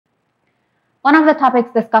One of the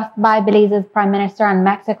topics discussed by Belize's Prime Minister and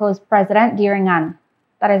Mexico's President during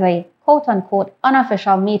a quote-unquote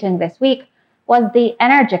unofficial meeting this week was the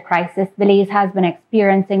energy crisis Belize has been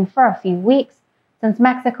experiencing for a few weeks, since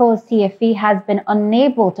Mexico's CFE has been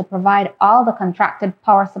unable to provide all the contracted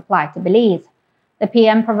power supply to Belize. The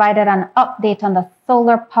PM provided an update on the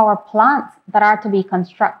solar power plants that are to be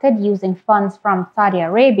constructed using funds from Saudi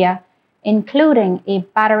Arabia, including a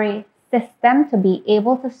battery system to be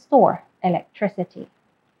able to store electricity.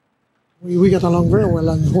 We get along very well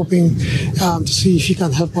and hoping to see if he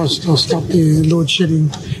can help us to stop the load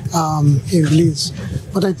shedding in Belize.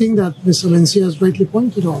 But I think that Mr. Mencia has rightly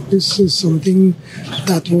pointed out, this is something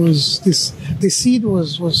that the seed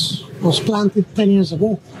was planted 10 years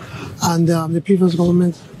ago, and the previous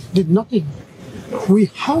government did nothing.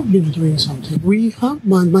 We have been doing something. We have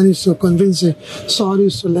managed to convince the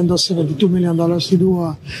Saudis to lend us $72 million to do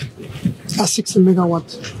a 60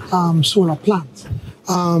 megawatt solar plant.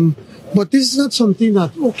 But this is not something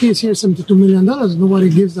that, okay, it's here $72 million, nobody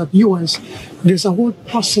gives that US. There's a whole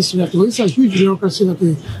process we have to go. It's a huge bureaucracy that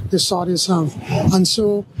the Saudis have. And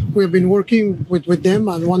so we've been working with them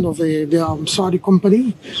and one of the Saudi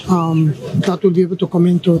company that will be able to come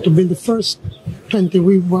in to build the first 20.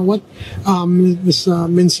 What Mr.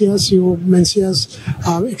 Mencias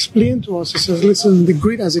explained to us, he says, listen, the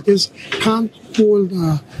grid as it is can't hold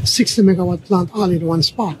a 60 megawatt plant all in one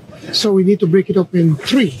spot. So we need to break it up in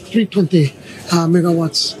 320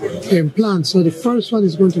 megawatts plants. So the first one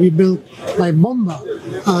is going to be built by Bomba.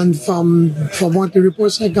 And from what the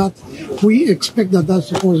reports I got, we expect that that's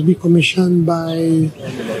supposed to be commissioned by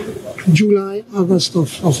July, August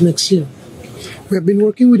of next year. We have been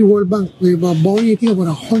working with the World Bank. We were borrowing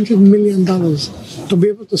about $100 million to be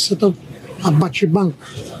able to set up a battery bank.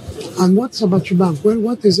 And what's a battery bank? Well,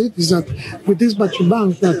 what is it? Is that with this battery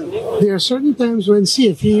bank, that there are certain times when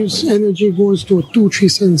CFE's energy goes to 2-3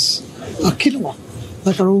 cents a kilowatt,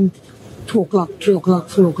 like around 2 o'clock, 3 o'clock,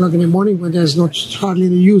 4 o'clock in the morning when there's not hardly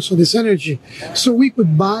any use of this energy. So we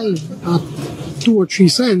could buy at 2 or 3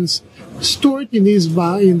 cents, store it in these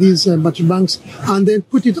battery banks, and then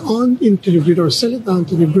put it on into the grid or sell it down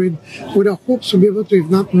to the grid with a hopes to be able to, if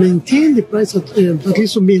not maintain the price, at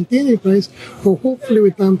least to maintain the price, or hopefully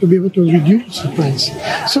with time to be able to reduce the price.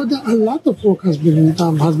 So a lot of work has been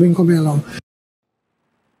coming along.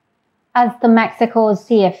 As to Mexico's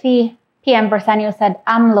CFE, PM Briceno said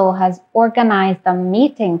AMLO has organized a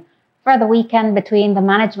meeting for the weekend between the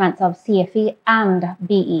managements of CFE and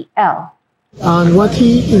BEL. And what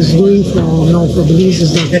he is doing for Belize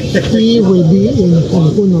is that he will be in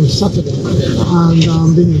Cancun on Saturday.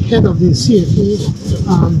 And the head of the CFE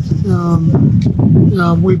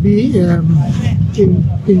will be in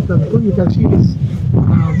Cancun because he is,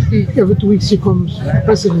 every 2 weeks he comes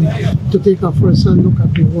president to take a first-hand look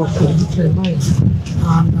at the work of the mines.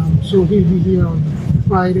 And so he'll be here on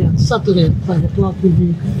Friday and Saturday at 5 o'clock. He'll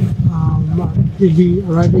be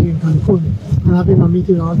arriving in Cancun and having a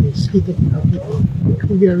meeting with all these key technical people.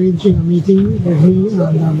 We'll be arranging a meeting with me,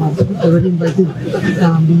 and I've already invited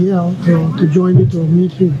BL to join me to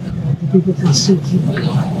meet with the people from city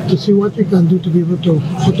to see what we can do to be able to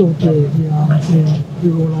put out the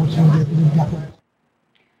rollouts of the Blackouts.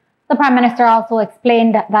 The Prime Minister also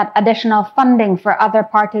explained that additional funding for other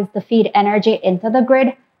parties to feed energy into the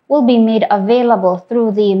grid will be made available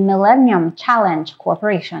through the Millennium Challenge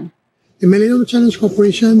Corporation. The Millennium Challenge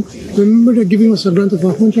Corporation, remember, they're giving us a grant of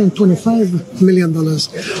 $125 million.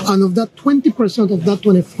 And of that, 20% of that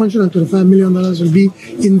 $125 million will be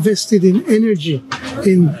invested in energy,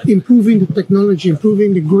 in improving the technology,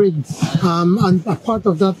 improving the grid. And a part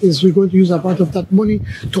of that is we're going to use a part of that money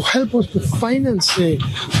to help us to finance the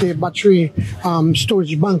battery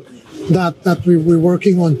storage bank that we're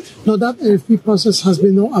working on. Now that RFP process has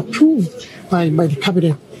been now approved by the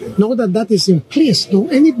cabinet. Now that is in place, now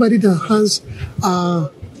anybody that has a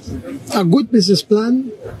good business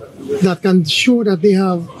plan that can show that they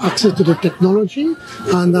have access to the technology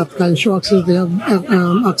and that can show access they have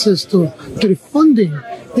access to the funding,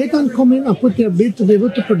 they can come in and put their bid to be able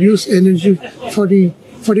to produce energy for the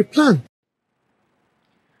plant.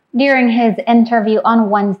 During his interview on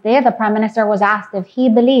Wednesday, the Prime Minister was asked if he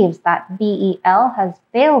believes that BEL has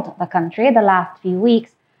failed the country the last few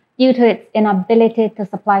weeks due to its inability to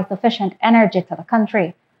supply sufficient energy to the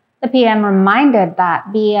country. The PM reminded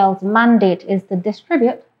that BEL's mandate is to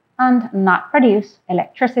distribute and not produce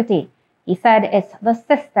electricity. He said it's the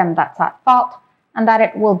system that's at fault and that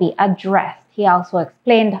it will be addressed. He also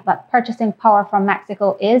explained that purchasing power from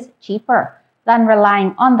Mexico is cheaper than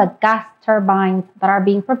relying on the gas turbines that are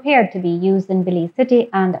being prepared to be used in Belize City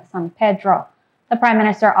and San Pedro. The Prime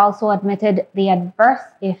Minister also admitted the adverse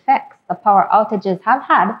effects the power outages have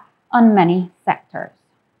had on many sectors.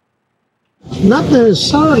 Not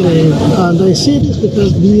necessarily, and I say this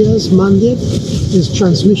because BEL's mandate is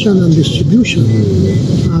transmission and distribution.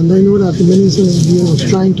 And I know that the minister is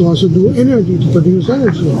trying to also do energy to produce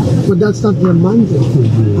energy, but that's not their mandate.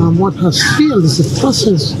 What has failed is the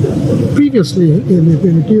process previously in the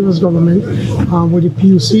previous government with the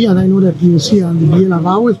PUC, and I know that PUC and the BEL have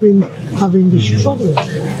always been having this struggle.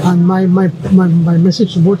 And my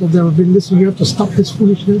message to both of them have been, listen, we have to stop this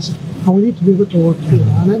foolishness, and we need to be able to work together.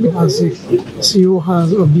 And I mean, as the CEO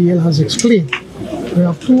of BEL has explained, we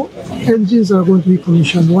have 2 engines that are going to be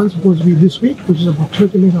commissioned. One's supposed to be this week, which is about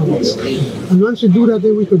 30 megawatts. And once we do that,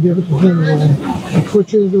 then we could be able to then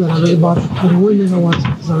unfortunately we have about 21 megawatts.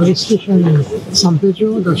 There's a radio station in San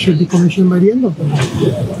Pedro that should be commissioned by the end of the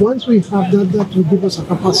month. Once we have that, that will give us a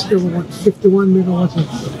capacity of about 51 megawatts of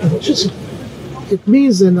electricity. It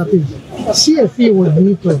means then that if CFE would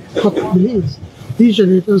need to cut the leads, these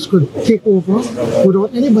generators could take over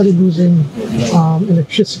without anybody losing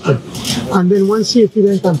electricity. And then once CFE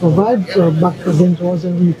then can provide back again to us,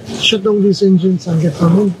 then we shut down these engines and get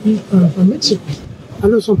from Mexico. I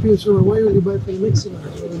know some people say, well, why will you buy from the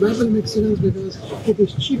Mexicans? Well, we buy from the Mexicans because it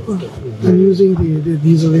is cheaper than using the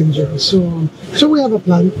diesel engines. So we have a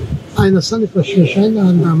plan. I understand the frustration,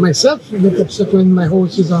 and myself get upset when my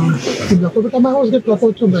house is in blackout, because my house gets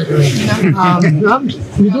blackout too, by the way.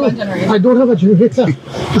 I don't have a generator.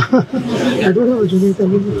 I don't have a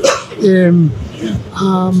generator.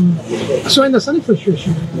 So I understand the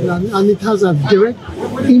frustration, and it has a direct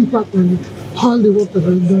impact on all the work that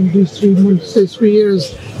we've done these 3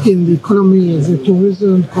 years in the economy, the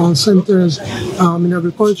tourism, call centers, in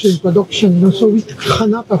agriculture, in production. So we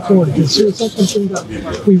cannot afford this. So it's not something that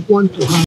we want to have.